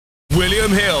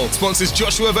William Hill sponsors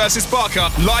Joshua vs Barker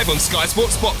live on Sky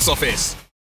Sports Box Office.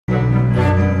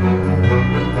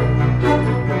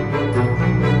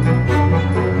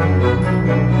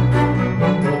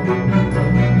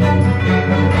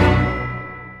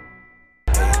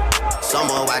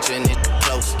 Someone watching it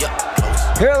close,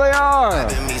 Here they are,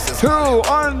 two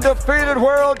undefeated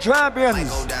world champions.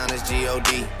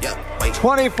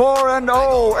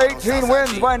 24-0, 18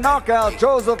 wins by knockout,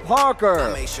 Joseph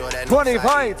Parker. 20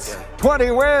 fights,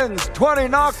 20 wins, 20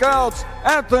 knockouts,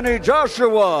 Anthony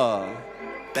Joshua.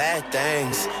 Bad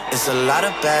things, it's a lot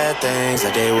of bad things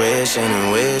that they wishing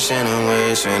and wishing and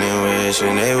wishing and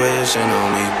wishing, they wishing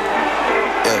on me.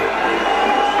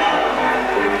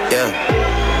 Yeah.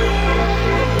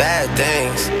 Bad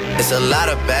things, it's a lot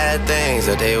of bad things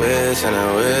that they wishing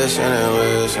and wishing and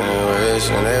wishing and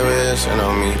wishing, they wishing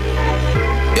on me.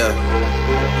 Yeah.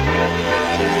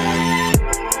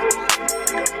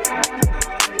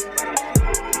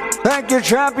 Thank you,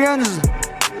 champions.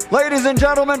 Ladies and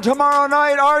gentlemen, tomorrow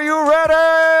night, are you ready?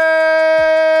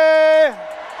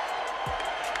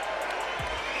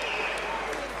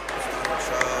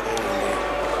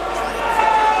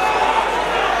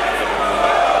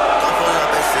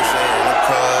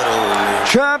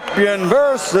 Champion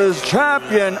versus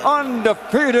champion,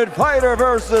 undefeated fighter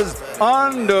versus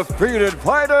undefeated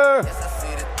fighter.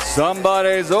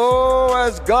 Somebody's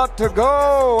has got to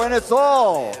go, and it's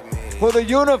all for the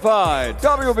unified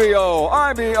WBO,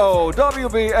 IBO,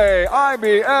 WBA,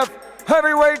 IBF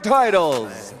heavyweight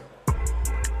titles.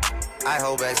 I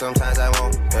hold back, sometimes I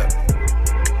won't. Yeah.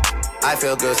 I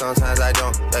feel good, sometimes I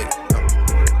don't. Hey,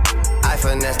 I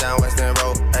finesse down Western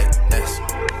Road. Hey, next.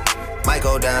 Might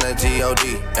go down to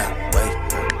G.O.D. Yeah,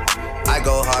 wait. I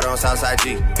go hard on Southside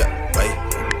G. Yeah, wait.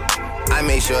 I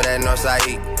make sure that Northside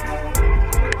eat.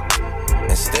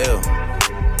 And still.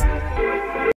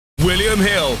 William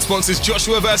Hill sponsors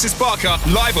Joshua vs Barker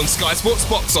live on Sky Sports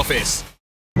Box Office.